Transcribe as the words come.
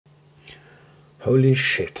Holy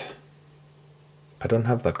shit. I don't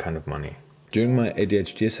have that kind of money. During my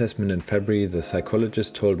ADHD assessment in February, the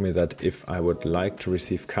psychologist told me that if I would like to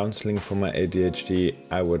receive counseling for my ADHD,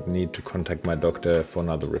 I would need to contact my doctor for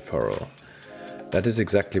another referral. That is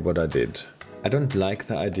exactly what I did. I don't like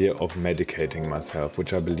the idea of medicating myself,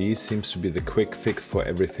 which I believe seems to be the quick fix for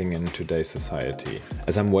everything in today's society.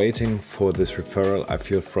 As I'm waiting for this referral, I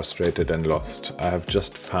feel frustrated and lost. I have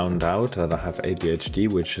just found out that I have ADHD,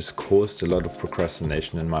 which has caused a lot of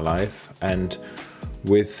procrastination in my life, and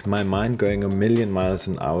with my mind going a million miles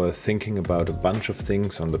an hour thinking about a bunch of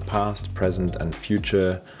things on the past, present and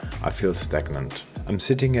future, I feel stagnant. I'm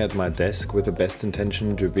sitting here at my desk with the best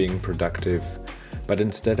intention to being productive, but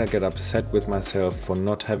instead I get upset with myself for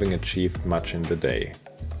not having achieved much in the day.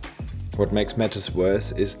 What makes matters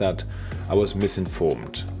worse is that I was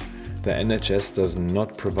misinformed. The NHS does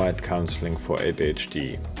not provide counselling for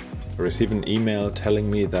ADHD. I received an email telling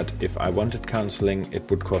me that if I wanted counselling, it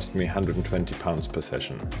would cost me £120 per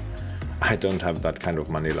session. I don't have that kind of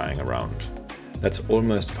money lying around. That's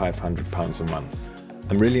almost £500 a month.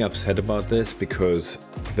 I'm really upset about this because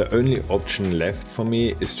the only option left for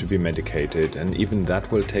me is to be medicated, and even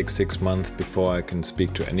that will take 6 months before I can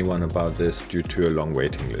speak to anyone about this due to a long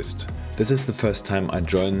waiting list. This is the first time I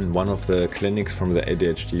join one of the clinics from the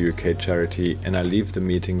ADHD UK charity, and I leave the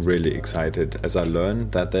meeting really excited as I learn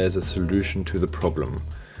that there's a solution to the problem,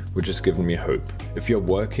 which has given me hope. If you're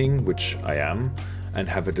working, which I am, and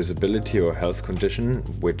have a disability or health condition,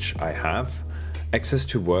 which I have, access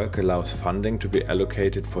to work allows funding to be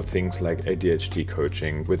allocated for things like ADHD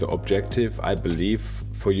coaching, with the objective, I believe,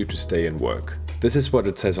 for you to stay in work. This is what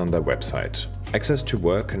it says on their website. Access to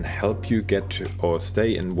work can help you get to or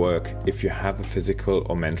stay in work if you have a physical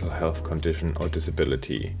or mental health condition or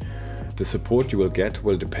disability. The support you will get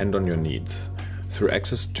will depend on your needs. Through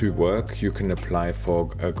access to work, you can apply for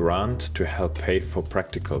a grant to help pay for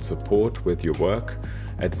practical support with your work,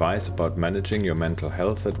 advice about managing your mental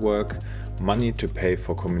health at work, money to pay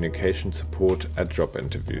for communication support at job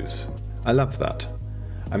interviews. I love that.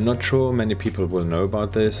 I'm not sure many people will know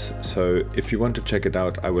about this, so if you want to check it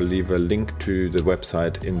out, I will leave a link to the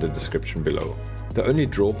website in the description below. The only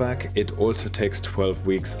drawback, it also takes 12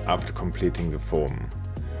 weeks after completing the form.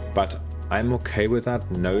 But I'm okay with that,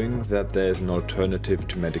 knowing that there is an alternative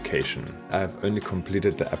to medication. I have only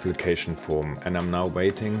completed the application form and I'm now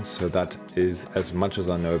waiting, so that is as much as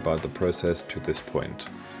I know about the process to this point.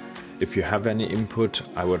 If you have any input,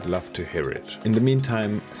 I would love to hear it. In the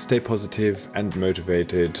meantime, stay positive and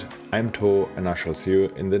motivated. I'm Thor, and I shall see you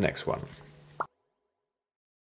in the next one.